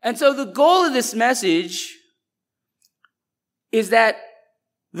And so the goal of this message is that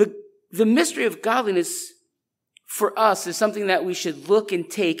the mystery of godliness for us is something that we should look and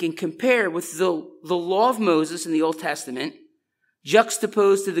take and compare with the law of Moses in the Old Testament,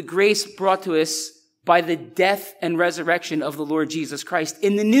 juxtaposed to the grace brought to us by the death and resurrection of the Lord Jesus Christ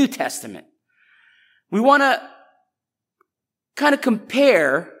in the New Testament. We want to kind of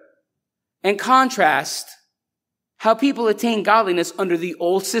compare and contrast how people attain godliness under the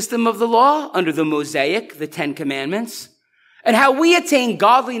old system of the law, under the Mosaic, the Ten Commandments, and how we attain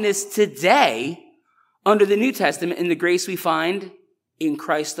godliness today under the New Testament in the grace we find in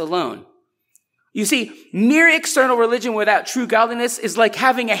Christ alone. You see, mere external religion without true godliness is like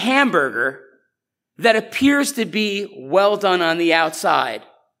having a hamburger that appears to be well done on the outside.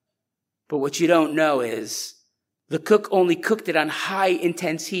 But what you don't know is the cook only cooked it on high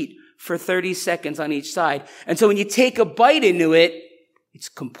intense heat for 30 seconds on each side. And so when you take a bite into it, it's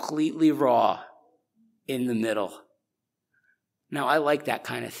completely raw in the middle. Now, I like that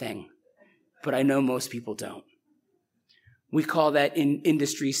kind of thing, but I know most people don't. We call that in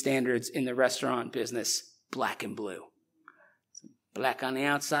industry standards in the restaurant business, black and blue. Black on the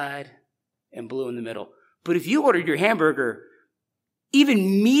outside and blue in the middle. But if you ordered your hamburger,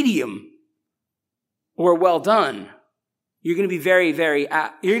 even medium or well done, you're going to be very, very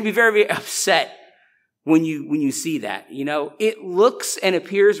upset when you see that. You know, it looks and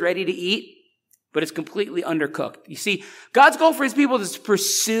appears ready to eat, but it's completely undercooked. You see, God's goal for his people is to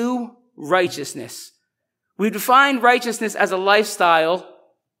pursue righteousness. We defined righteousness as a lifestyle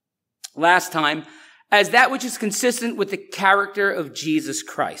last time as that which is consistent with the character of Jesus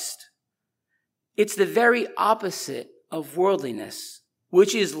Christ. It's the very opposite of worldliness,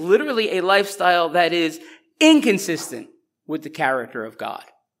 which is literally a lifestyle that is inconsistent with the character of God.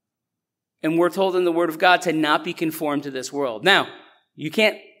 And we're told in the Word of God to not be conformed to this world. Now, you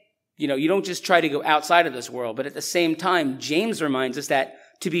don't just try to go outside of this world, but at the same time, James reminds us that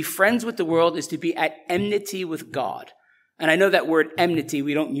to be friends with the world is to be at enmity with God. And I know that word enmity,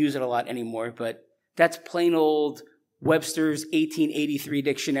 we don't use it a lot anymore, but that's plain old Webster's 1883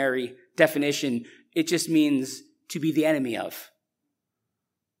 dictionary definition. It just means to be the enemy of.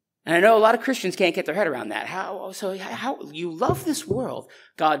 And I know a lot of Christians can't get their head around that. How you love this world.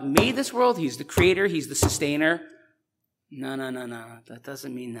 God made this world. He's the creator. He's the sustainer. No. That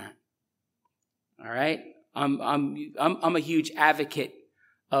doesn't mean that. All right? I'm a huge advocate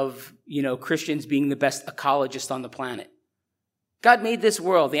of, Christians being the best ecologist on the planet. God made this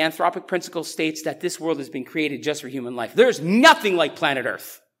world. The anthropic principle states that this world has been created just for human life. There's nothing like planet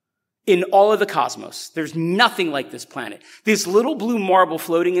Earth in all of the cosmos. There's nothing like this planet. This little blue marble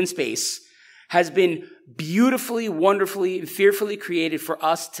floating in space has been beautifully, wonderfully, and fearfully created for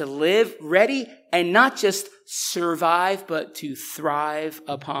us to live ready and not just survive, but to thrive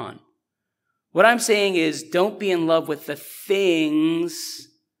upon. What I'm saying is, don't be in love with the things,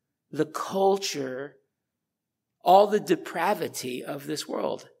 the culture, all the depravity of this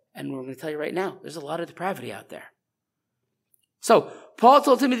world. And we're going to tell you right now, there's a lot of depravity out there. So, Paul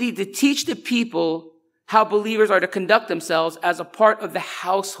told Timothy to teach the people how believers are to conduct themselves as a part of the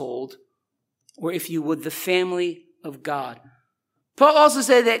household, or if you would, the family of God. Paul also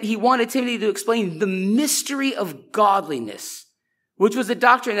said that he wanted Timothy to explain the mystery of godliness, which was a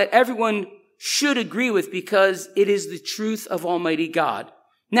doctrine that everyone should agree with because it is the truth of Almighty God.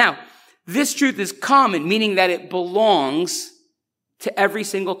 Now, this truth is common, meaning that it belongs to every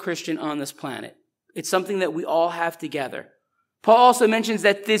single Christian on this planet. It's something that we all have together. Paul also mentions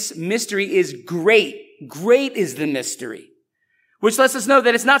that this mystery is great. Great is the mystery, which lets us know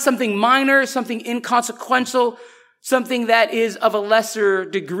that it's not something minor, something inconsequential, something that is of a lesser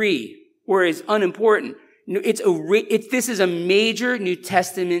degree or is unimportant. This is a major New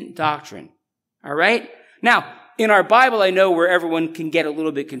Testament doctrine. All right? Now, in our Bible, I know where everyone can get a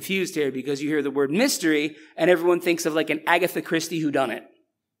little bit confused here because you hear the word mystery and everyone thinks of like an Agatha Christie whodunit.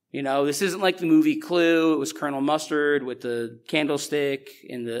 This isn't like the movie Clue. It was Colonel Mustard with the candlestick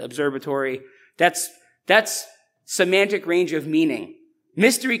in the observatory. That's semantic range of meaning.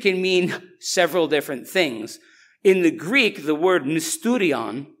 Mystery can mean several different things. In the Greek, the word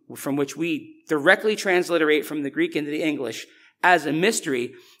mysterion, from which we directly transliterate from the Greek into the English as a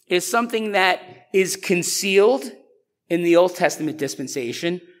mystery, is something that is concealed in the Old Testament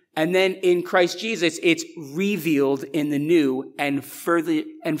dispensation, and then in Christ Jesus, it's revealed in the New and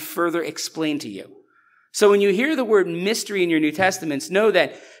further explained to you. So when you hear the word mystery in your New Testaments, know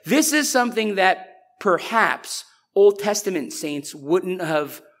that this is something that perhaps Old Testament saints wouldn't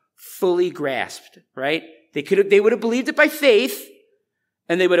have fully grasped, right? They would have believed it by faith,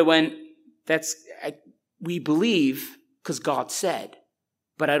 and they would have went, we believe because God said.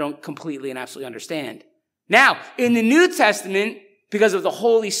 but I don't completely and absolutely understand. Now, in the New Testament, because of the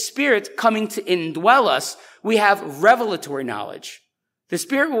Holy Spirit coming to indwell us, we have revelatory knowledge. The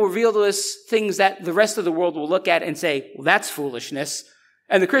Spirit will reveal to us things that the rest of the world will look at and say, well, that's foolishness.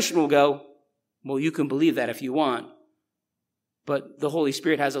 And the Christian will go, well, you can believe that if you want. But the Holy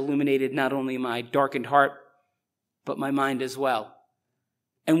Spirit has illuminated not only my darkened heart, but my mind as well.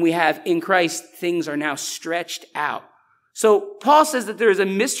 And we have in Christ, things are now stretched out. So Paul says that there is a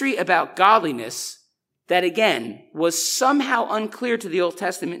mystery about godliness that, again, was somehow unclear to the Old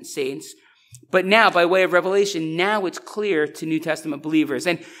Testament saints, but now, by way of revelation, now it's clear to New Testament believers.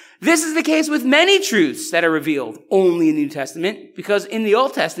 And this is the case with many truths that are revealed only in the New Testament, because in the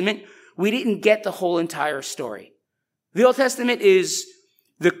Old Testament, we didn't get the whole entire story. The Old Testament is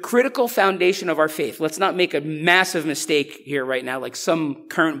the critical foundation of our faith. Let's not make a massive mistake here right now, like some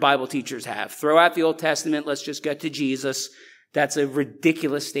current Bible teachers have. Throw out the Old Testament, let's just get to Jesus. That's a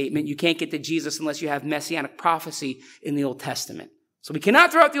ridiculous statement. You can't get to Jesus unless you have messianic prophecy in the Old Testament. So we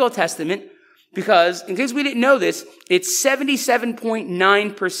cannot throw out the Old Testament because, in case we didn't know this, it's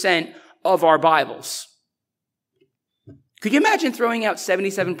 77.9% of our Bibles. Could you imagine throwing out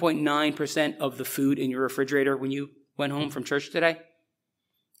 77.9% of the food in your refrigerator when you went home from church today?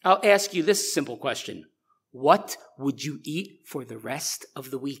 I'll ask you this simple question. What would you eat for the rest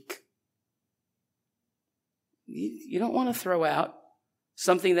of the week? You don't want to throw out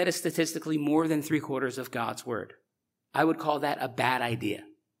something that is statistically more than 3/4 of God's word. I would call that a bad idea.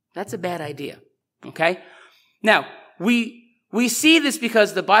 That's a bad idea, okay? Now, we see this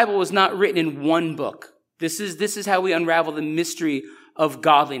because the Bible was not written in one book. This is how we unravel the mystery of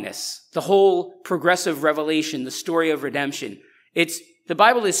godliness, the whole progressive revelation, the story of redemption. The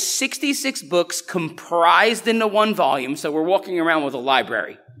Bible is 66 books comprised into one volume, so we're walking around with a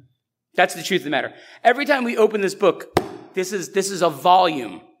library. That's the truth of the matter. Every time we open this book, this is a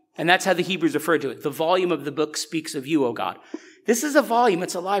volume, and that's how the Hebrews refer to it. The volume of the book speaks of you, O God. This is a volume,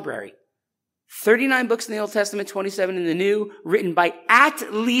 it's a library. 39 books in the Old Testament, 27 in the New, written by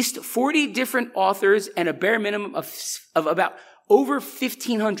at least 40 different authors and a bare minimum of about over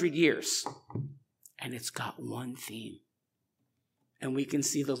 1,500 years. And it's got one theme. And we can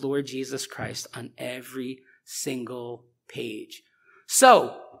see the Lord Jesus Christ on every single page.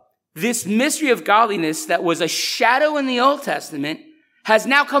 So, this mystery of godliness that was a shadow in the Old Testament has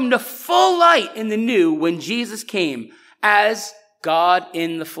now come to full light in the New when Jesus came as God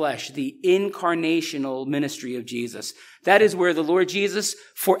in the flesh, the incarnational ministry of Jesus. That is where the Lord Jesus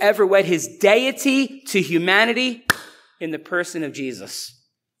forever wed his deity to humanity in the person of Jesus.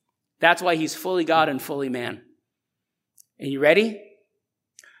 That's why he's fully God and fully man. And you ready?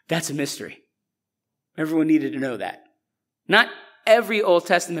 That's a mystery. Everyone needed to know that. Not every Old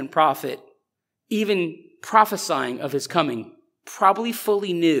Testament prophet, even prophesying of his coming, probably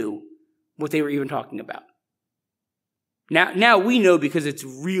fully knew what they were even talking about. Now we know because it's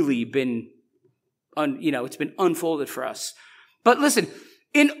really been, it's been unfolded for us. But listen,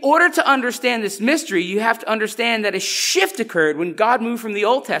 in order to understand this mystery, you have to understand that a shift occurred when God moved from the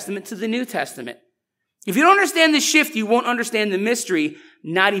Old Testament to the New Testament. If you don't understand the shift, you won't understand the mystery,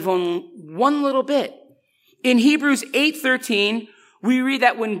 not even one little bit. In Hebrews 8:13, we read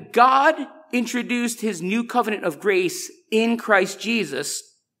that when God introduced his new covenant of grace in Christ Jesus,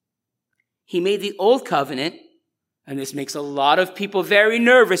 he made the old covenant, and this makes a lot of people very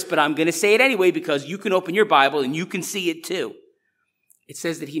nervous, but I'm going to say it anyway because you can open your Bible and you can see it too. It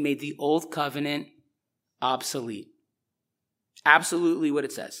says that he made the old covenant obsolete. Absolutely what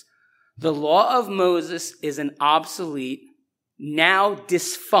it says. The law of Moses is an obsolete, now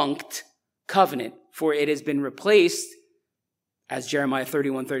defunct covenant, for it has been replaced, as Jeremiah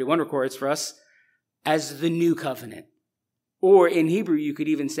 31:31 records for us, as the new covenant. Or in Hebrew, you could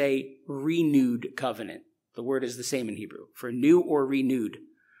even say renewed covenant. The word is the same in Hebrew, for new or renewed,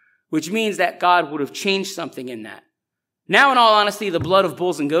 which means that God would have changed something in that. Now, in all honesty, the blood of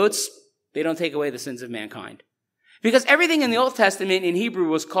bulls and goats, they don't take away the sins of mankind. Because everything in the Old Testament in Hebrew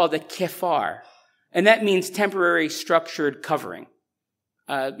was called a kephar, and that means temporary structured covering.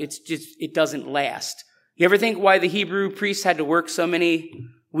 It doesn't last. You ever think why the Hebrew priests had to work so many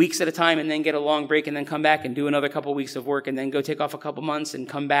weeks at a time and then get a long break and then come back and do another couple weeks of work and then go take off a couple months and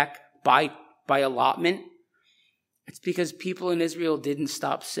come back by allotment? It's because people in Israel didn't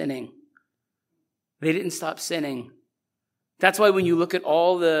stop sinning. They didn't stop sinning. That's why when you look at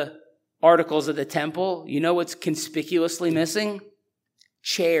all the articles of the temple, you know what's conspicuously missing?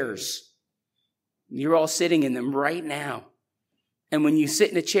 Chairs. You're all sitting in them right now. And when you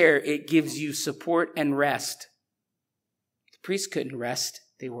sit in a chair, it gives you support and rest. The priests couldn't rest.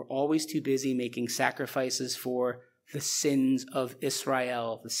 They were always too busy making sacrifices for the sins of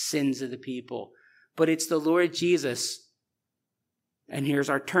Israel, the sins of the people. But it's the Lord Jesus. And here's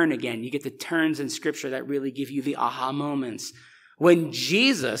our turn again. You get the turns in Scripture that really give you the aha moments. When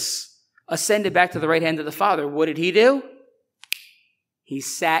Jesus ascended back to the right hand of the Father, what did he do? He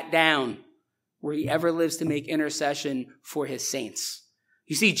sat down where he ever lives to make intercession for his saints.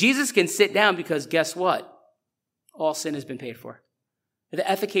 You see, Jesus can sit down because guess what? All sin has been paid for. The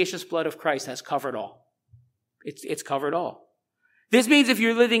efficacious blood of Christ has covered all. It's covered all. This means if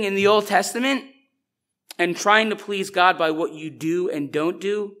you're living in the Old Testament and trying to please God by what you do and don't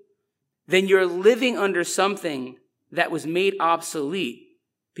do, then you're living under something that was made obsolete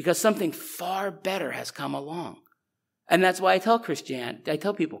because something far better has come along. And that's why I tell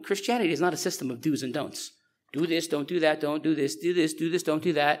people, Christianity is not a system of do's and don'ts. Do this, don't do that, don't do this, do this, don't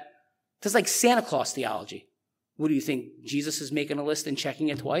do that. It's like Santa Claus theology. What do you think? Jesus is making a list and checking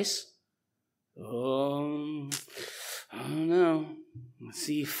it twice? I don't know. I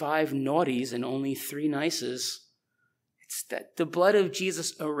see 5 naughties and only 3 nices. It's that the blood of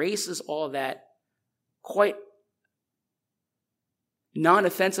Jesus erases all that quite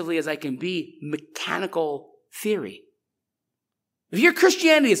non-offensively as I can be, mechanical theory. If your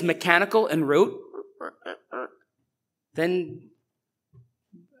Christianity is mechanical and rote, then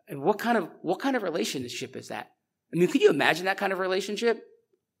what kind of relationship is that? I mean, could you imagine that kind of relationship?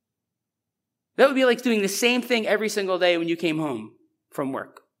 That would be like doing the same thing every single day when you came home from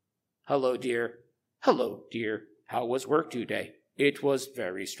work. Hello, dear. Hello, dear. How was work today? It was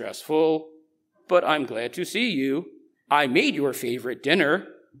very stressful, but I'm glad to see you. I made your favorite dinner.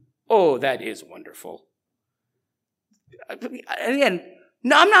 Oh, that is wonderful. Again,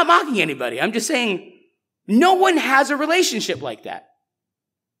 no, I'm not mocking anybody. I'm just saying no one has a relationship like that.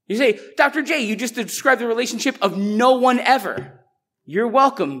 You say, Dr. J, you just described the relationship of no one ever. You're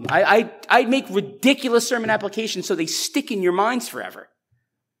welcome. I make ridiculous sermon applications so they stick in your minds forever.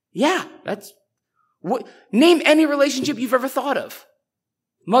 Yeah, that's what. Name any relationship you've ever thought of.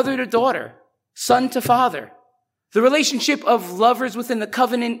 Mother to daughter, son to father. The relationship of lovers within the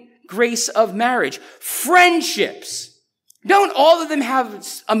covenant grace of marriage. Friendships. Don't all of them have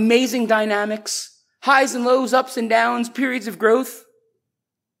amazing dynamics? Highs and lows, ups and downs, periods of growth?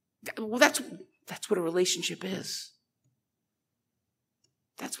 Well, that's what a relationship is.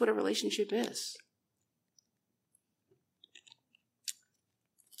 That's what a relationship is.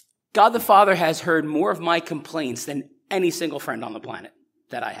 God the Father has heard more of my complaints than any single friend on the planet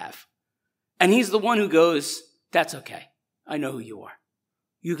that I have. And he's the one who goes, that's okay. I know who you are.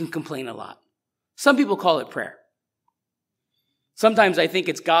 You can complain a lot. Some people call it prayer. Sometimes I think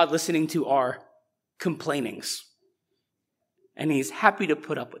it's God listening to our complainings. And he's happy to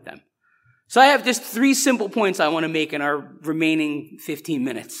put up with them. So I have just 3 simple points I want to make in our remaining 15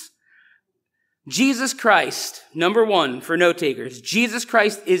 minutes. Jesus Christ, number 1 for note takers, Jesus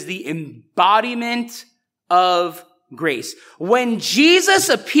Christ is the embodiment of grace. When Jesus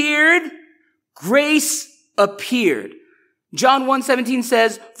appeared, grace appeared. John 1:17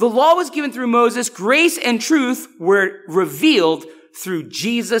 says, the law was given through Moses, grace and truth were revealed through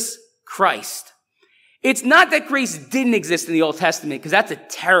Jesus Christ. It's not that grace didn't exist in the Old Testament, because that's a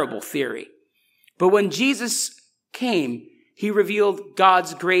terrible theory. But when Jesus came, he revealed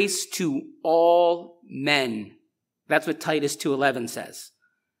God's grace to all men. That's what Titus 2:11 says.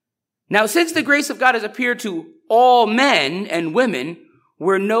 Now, since the grace of God has appeared to all men and women,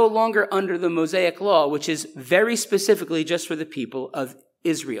 we're no longer under the Mosaic law, which is very specifically just for the people of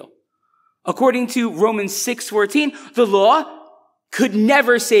Israel. According to Romans 6:14, the law could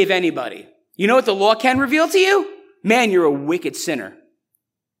never save anybody. You know what the law can reveal to you? Man, you're a wicked sinner.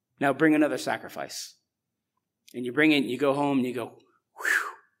 Now bring another sacrifice. And you bring it, you go home, and you go,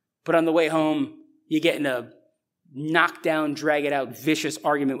 whew. But on the way home, you get in a knockdown, drag it out, vicious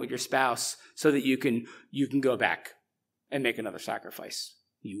argument with your spouse so that you can go back and make another sacrifice.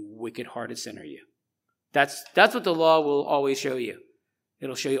 You wicked-hearted sinner, you. That's what the law will always show you.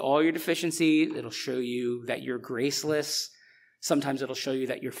 It'll show you all your deficiencies. It'll show you that you're graceless. Sometimes it'll show you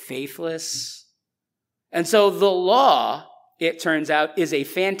that you're faithless. And so the law, it turns out, is a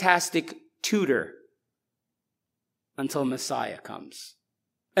fantastic tutor until Messiah comes.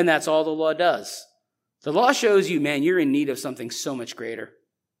 And that's all the law does. The law shows you, man, you're in need of something so much greater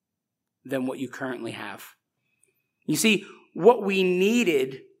than what you currently have. You see, what we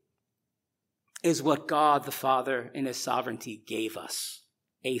needed is what God the Father in his sovereignty gave us.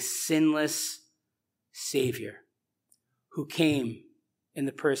 A sinless Savior who came in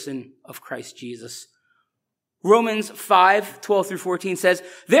the person of Christ Jesus. Romans 5:12-14 says,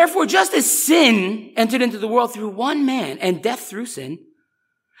 therefore, just as sin entered into the world through one man and death through sin,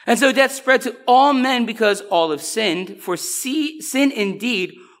 And so death spread to all men because all have sinned. For sin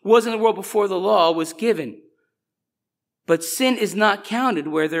indeed was in the world before the law was given. But sin is not counted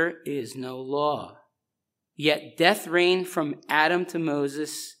where there is no law. Yet death reigned from Adam to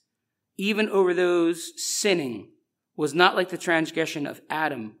Moses, even over those sinning, was not like the transgression of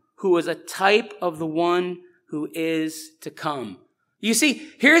Adam, who was a type of the one who is to come. You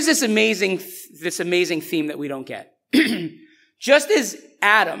see, here's this amazing theme that we don't get. Just as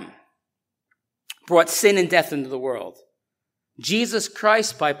Adam brought sin and death into the world, Jesus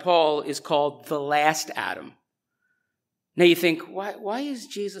Christ, by Paul, is called the last Adam. Now you think, why is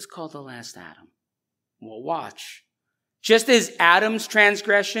Jesus called the last Adam? Well, watch. Just as Adam's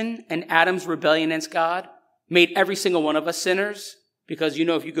transgression and Adam's rebellion against God made every single one of us sinners, because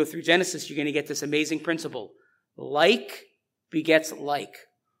if you go through Genesis, you're going to get this amazing principle. Like begets like.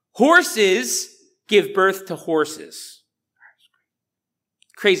 Horses give birth to horses.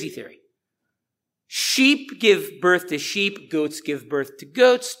 Crazy theory. Sheep give birth to sheep. Goats give birth to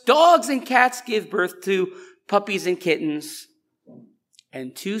goats. Dogs and cats give birth to puppies and kittens.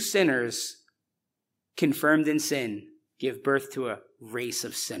 And two sinners confirmed in sin give birth to a race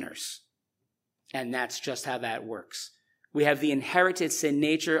of sinners. And that's just how that works. We have the inherited sin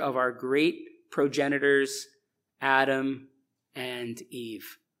nature of our great progenitors, Adam and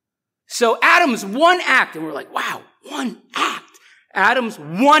Eve. So Adam's one act, and we're like, wow, one act. Adam's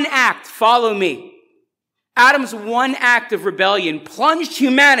one act, follow me. Adam's one act of rebellion plunged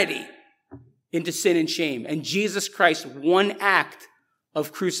humanity into sin and shame. And Jesus Christ's one act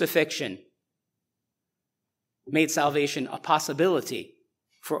of crucifixion made salvation a possibility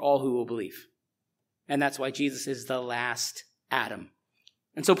for all who will believe. And that's why Jesus is the last Adam.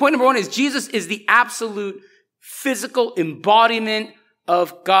 And so point number one is Jesus is the absolute physical embodiment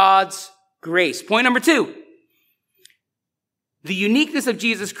of God's grace. Point number two, the uniqueness of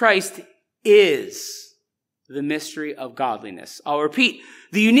Jesus Christ is the mystery of godliness. I'll repeat,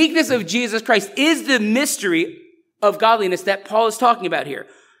 the uniqueness of Jesus Christ is the mystery of godliness that Paul is talking about here.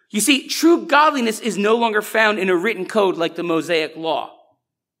 You see, true godliness is no longer found in a written code like the Mosaic law.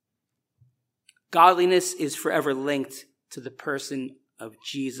 Godliness is forever linked to the person of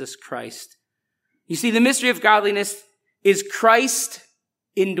Jesus Christ. You see, the mystery of godliness is Christ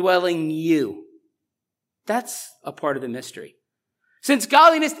indwelling you. That's a part of the mystery. Since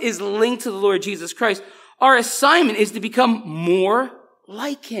godliness is linked to the Lord Jesus Christ, our assignment is to become more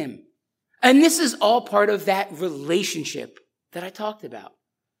like him. And this is all part of that relationship that I talked about.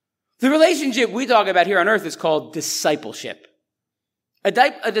 The relationship we talk about here on earth is called discipleship.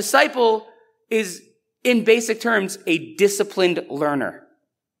 A disciple is, in basic terms, a disciplined learner.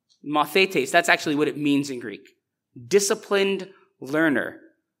 Mathetes, that's actually what it means in Greek. Disciplined learner.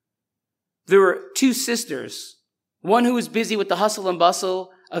 There were two sisters, one who was busy with the hustle and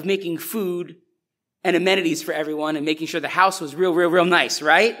bustle of making food and amenities for everyone and making sure the house was real nice,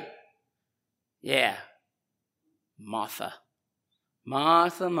 right? Yeah. Martha.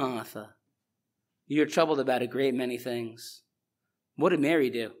 Martha. You're troubled about a great many things. What did Mary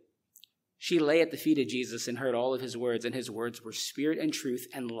do? She lay at the feet of Jesus and heard all of his words, and his words were spirit and truth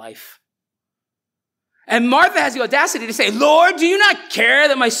and life. And Martha has the audacity to say, Lord, do you not care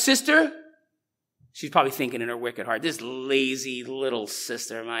that my sister? She's probably thinking in her wicked heart, this lazy little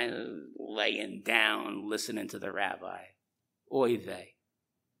sister of mine laying down, listening to the rabbi. Oy vey.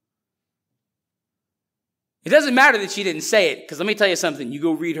 It doesn't matter that she didn't say it, because let me tell you something. You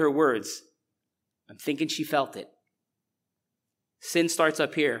go read her words. I'm thinking she felt it. Sin starts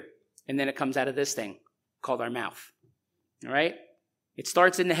up here, and then it comes out of this thing called our mouth. All right? It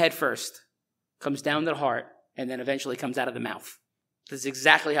starts in the head first, comes down to the heart, and then eventually comes out of the mouth. This is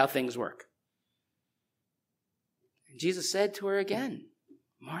exactly how things work. And Jesus said to her again,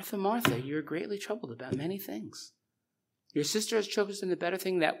 Martha, Martha, you are greatly troubled about many things. Your sister has chosen the better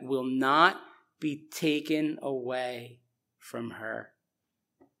thing that will not be taken away from her.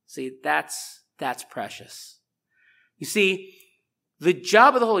 See, that's precious. You see, the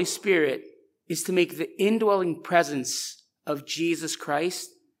job of the Holy Spirit is to make the indwelling presence of Jesus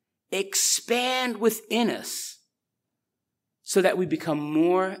Christ expand within us so that we become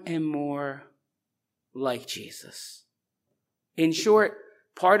more and more like Jesus. In short,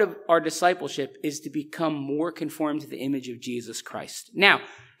 part of our discipleship is to become more conformed to the image of Jesus Christ. Now,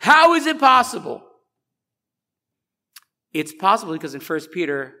 how is it possible? It's possible because in 1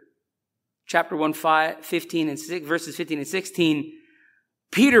 Peter chapter 1, 15 and 6, verses 15 and 16,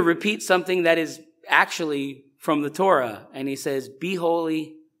 Peter repeats something that is actually from the Torah. And he says, be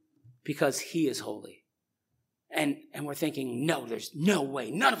holy because he is holy. And we're thinking, no, there's no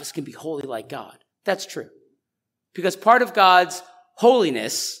way. None of us can be holy like God. That's true. Because part of God's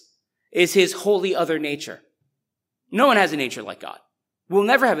holiness is his holy other nature. No one has a nature like God. We'll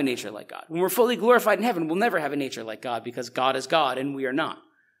never have a nature like God. When we're fully glorified in heaven, we'll never have a nature like God because God is God and we are not.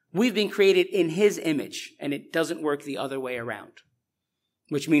 We've been created in his image, and it doesn't work the other way around.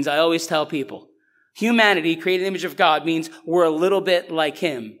 Which means I always tell people, humanity, created in the image of God, means we're a little bit like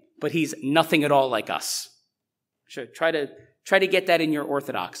him, but he's nothing at all like us. Sure, try to get that in your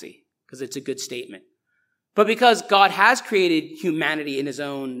orthodoxy, because it's a good statement. But because God has created humanity in his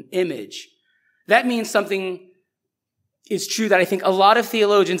own image, that means something is true that I think a lot of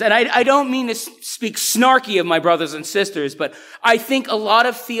theologians, and I don't mean to speak snarky of my brothers and sisters, but I think a lot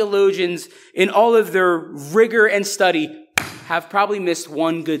of theologians in all of their rigor and study have probably missed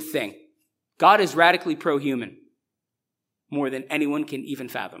one good thing. God is radically pro-human, more than anyone can even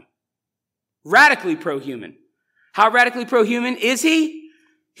fathom. Radically pro-human. How radically pro-human is he?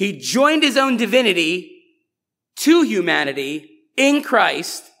 He joined his own divinity to humanity in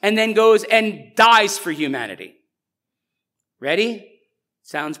Christ and then goes and dies for humanity. Ready?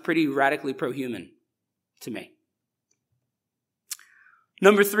 Sounds pretty radically pro-human to me.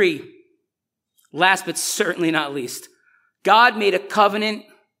 Number 3, last but certainly not least, God made a covenant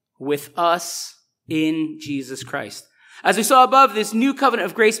with us in Jesus Christ. As we saw above, this new covenant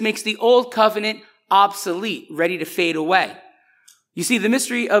of grace makes the old covenant obsolete, ready to fade away. You see, the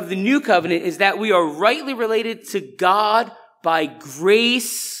mystery of the new covenant is that we are rightly related to God by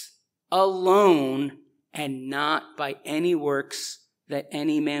grace alone and not by any works that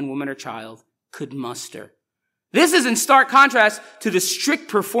any man, woman, or child could muster. This is in stark contrast to the strict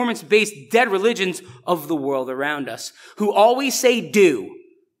performance-based dead religions of the world around us, who always say do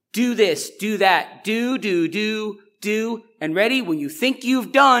this, do that, do, and ready, when you think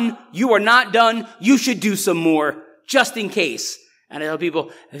you've done, you are not done, you should do some more, just in case. And I tell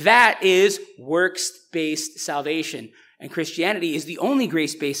people, that is works-based salvation. And Christianity is the only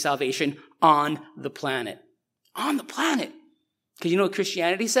grace-based salvation on the planet. On the planet. Because you know what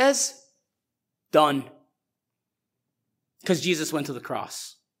Christianity says? Done. Because Jesus went to the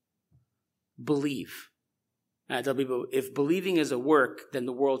cross. Believe. And I tell people, if believing is a work, then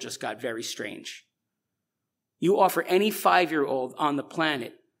the world just got very strange. You offer any 5-year-old on the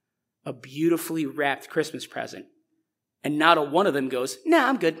planet a beautifully wrapped Christmas present, and not a one of them goes, nah,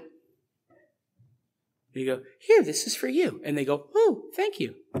 I'm good. You go, here, this is for you. And they go, oh, thank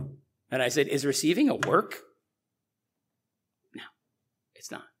you. And I said, is receiving a work? No, it's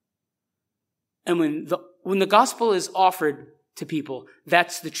not. And when the gospel is offered to people,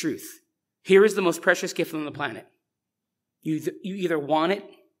 that's the truth. Here is the most precious gift on the planet. You either want it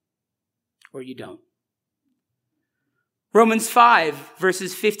or you don't. Romans 5,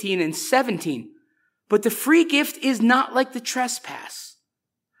 verses 15 and 17. But the free gift is not like the trespass.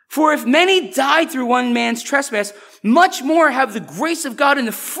 For if many died through one man's trespass, much more have the grace of God and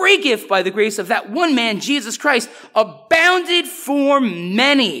the free gift by the grace of that one man, Jesus Christ, abounded for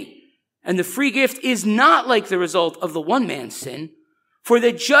many. And the free gift is not like the result of the one man's sin. For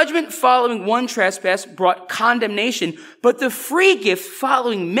the judgment following one trespass brought condemnation, but the free gift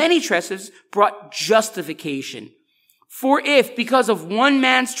following many trespasses brought justification. For if, because of one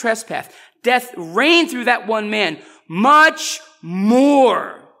man's trespass, death reigned through that one man, much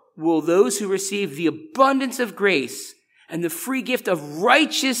more will those who receive the abundance of grace and the free gift of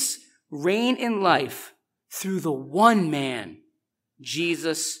righteous reign in life through the one man,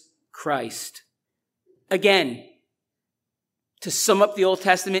 Jesus Christ. Again, to sum up the Old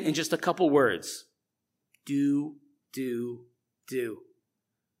Testament in just a couple words, do. To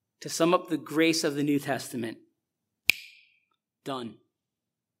sum up the grace of the New Testament, done.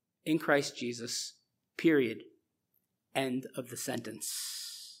 In Christ Jesus, period. End of the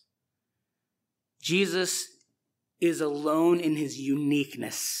sentence. Jesus is alone in his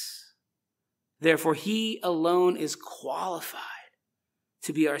uniqueness. Therefore, he alone is qualified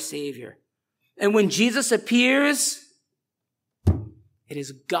to be our Savior. And when Jesus appears, it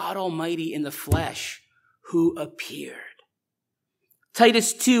is God Almighty in the flesh who appeared.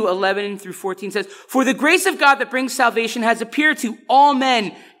 Titus 2:11 through 14 says, for the grace of God that brings salvation has appeared to all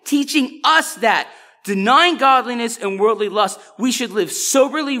men, teaching us that, denying godliness and worldly lust, we should live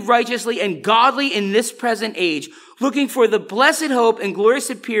soberly, righteously, and godly in this present age, looking for the blessed hope and glorious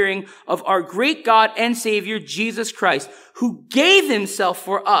appearing of our great God and Savior, Jesus Christ, who gave himself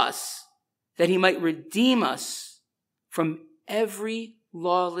for us, that he might redeem us from every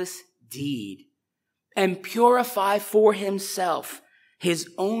lawless deed and purify for himself his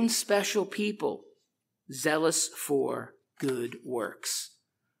own special people, zealous for good works.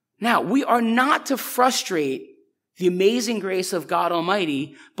 Now, we are not to frustrate the amazing grace of God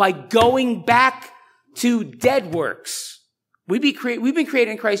Almighty by going back to dead works. We've been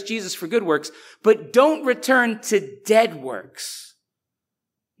created in Christ Jesus for good works, but don't return to dead works.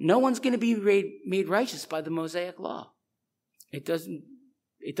 No one's going to be made righteous by the Mosaic law. It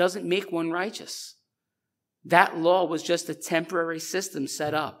doesn't make one righteous. That law was just a temporary system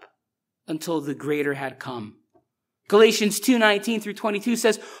set up until the greater had come. Galatians 2:19 through 22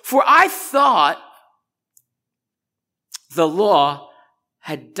 says, "For I thought the law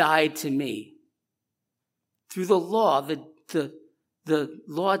had died to me." Through the law, the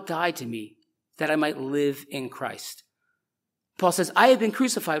law died to me that I might live in Christ. Paul says, "I have been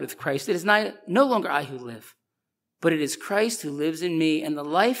crucified with Christ. It is no longer I who live, but it is Christ who lives in me. And the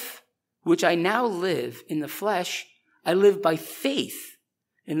life which I now live in the flesh, I live by faith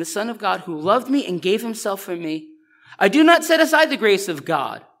in the Son of God who loved me and gave himself for me. I do not set aside the grace of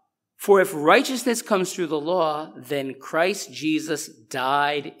God. For if righteousness comes through the law, then Christ Jesus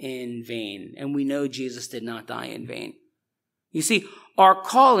died in vain." And we know Jesus did not die in vain. You see, our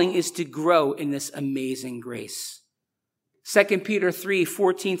calling is to grow in this amazing grace. 2 Peter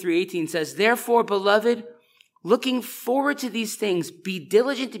 3:14 through 18 says, "Therefore, beloved, looking forward to these things, be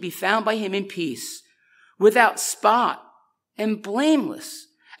diligent to be found by him in peace, without spot and blameless.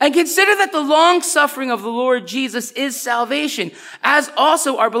 And consider that the long suffering of the Lord Jesus is salvation, as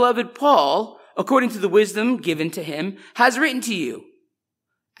also our beloved Paul, according to the wisdom given to him, has written to you,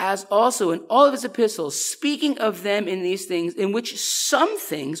 as also in all of his epistles, speaking of them in these things, in which some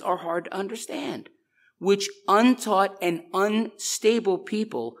things are hard to understand, which untaught and unstable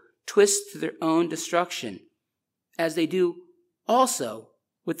people twist to their own destruction, as they do also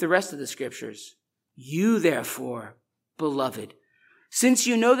with the rest of the scriptures. You, therefore, beloved, since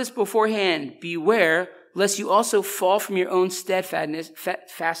you know this beforehand, beware lest you also fall from your own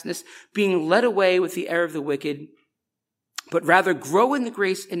steadfastness, being led away with the error of the wicked, but rather grow in the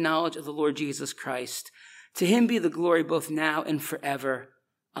grace and knowledge of the Lord Jesus Christ. To him be the glory both now and forever.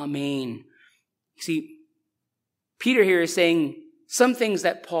 Amen. See, Peter here is saying some things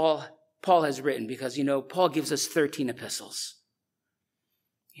that Paul has written, because, Paul gives us 13 epistles.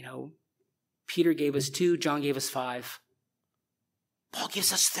 Peter gave us 2, John gave us 5. Paul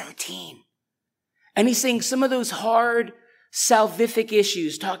gives us 13. And he's saying some of those hard salvific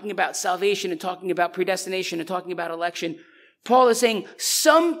issues, talking about salvation and talking about predestination and talking about election, Paul is saying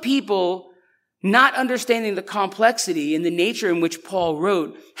some people, not understanding the complexity and the nature in which Paul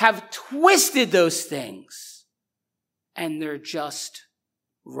wrote, have twisted those things. And they're just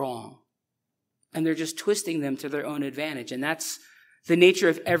wrong. And they're just twisting them to their own advantage. And that's the nature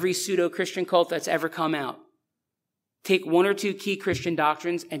of every pseudo-Christian cult that's ever come out. Take one or two key Christian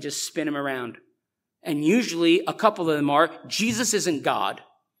doctrines and just spin them around. And usually a couple of them are, Jesus isn't God.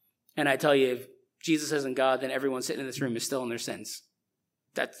 And I tell you, if Jesus isn't God, then everyone sitting in this room is still in their sins.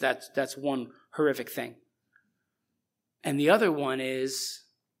 That's one horrific thing. And the other one is,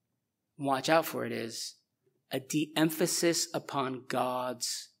 watch out for it, is a de-emphasis upon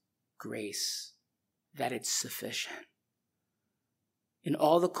God's grace, that it's sufficient. In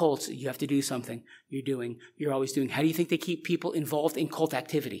all the cults, you have to do something. You're always doing. How do you think they keep people involved in cult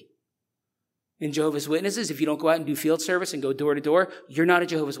activity? In Jehovah's Witnesses, if you don't go out and do field service and go door to door, you're not a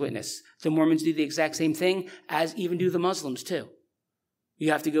Jehovah's Witness. The Mormons do the exact same thing, as even do the Muslims too. You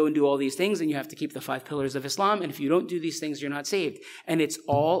have to go and do all these things, and you have to keep the 5 pillars of Islam, and if you don't do these things, you're not saved. And it's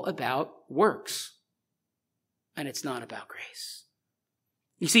all about works. And it's not about grace.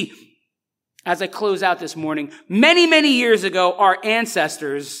 You see, as I close out this morning, many, many years ago, our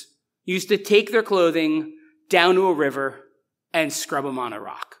ancestors used to take their clothing down to a river and scrub them on a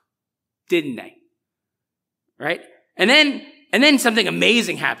rock. Didn't they? Right? And then something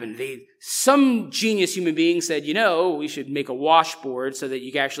amazing happened. Some genius human being said, we should make a washboard so that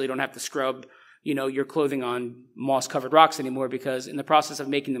you actually don't have to scrub, your clothing on moss-covered rocks anymore, because in the process of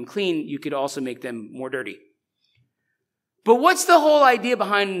making them clean, you could also make them more dirty. But what's the whole idea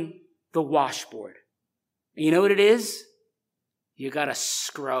behind the washboard? You know what it is? You gotta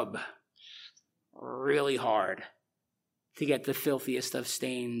scrub really hard to get the filthiest of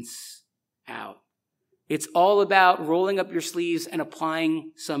stains out. It's all about rolling up your sleeves and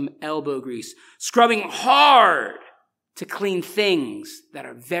applying some elbow grease, scrubbing hard to clean things that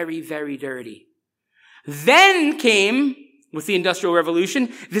are very, very dirty. Then came, with the Industrial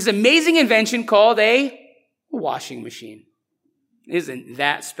Revolution, this amazing invention called a washing machine. Isn't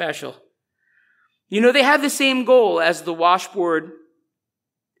that special? They have the same goal as the washboard,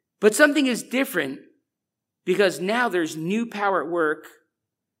 but something is different, because now there's new power at work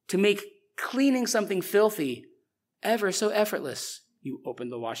to make cleaning something filthy ever so effortless. You open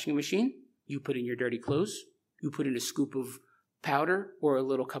the washing machine, you put in your dirty clothes, you put in a scoop of powder or a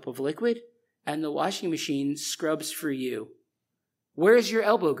little cup of liquid, and the washing machine scrubs for you Where's your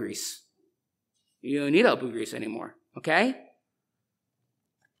elbow grease? You don't need elbow grease anymore, okay?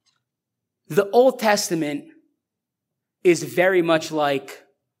 The Old Testament is very much like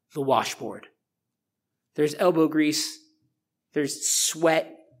the washboard. There's elbow grease, there's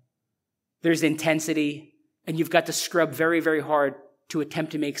sweat, there's intensity, and you've got to scrub very, very hard to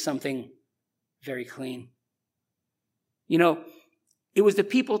attempt to make something very clean. You know, it was the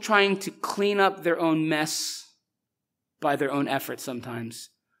people trying to clean up their own mess by their own efforts sometimes.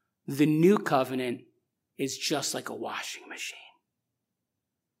 The new covenant is just like a washing machine.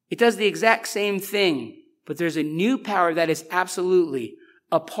 It does the exact same thing, but there's a new power that is absolutely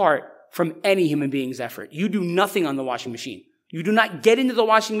apart from any human being's effort. You do nothing on the washing machine. You do not get into the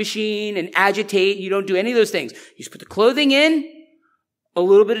washing machine and agitate. You don't do any of those things. You just put the clothing in, a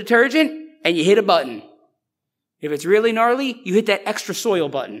little bit of detergent, and you hit a button. If it's really gnarly, you hit that extra soil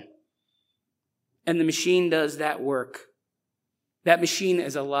button. And the machine does that work. That machine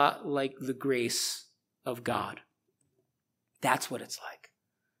is a lot like the grace of God. That's what it's like.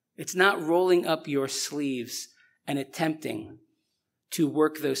 It's not rolling up your sleeves and attempting to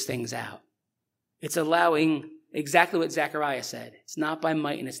work those things out. It's allowing exactly what Zechariah said. It's not by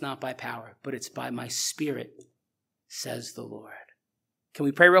might and it's not by power, but it's by my Spirit, says the Lord. Can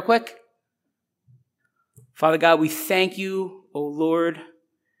we pray real quick? Father God, we thank you, O Lord,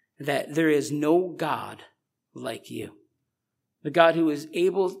 that there is no God like you. The God who is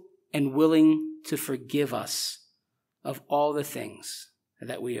able and willing to forgive us of all the things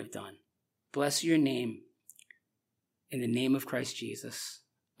that we have done. Bless your name. In the name of Christ Jesus.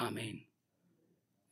 Amen.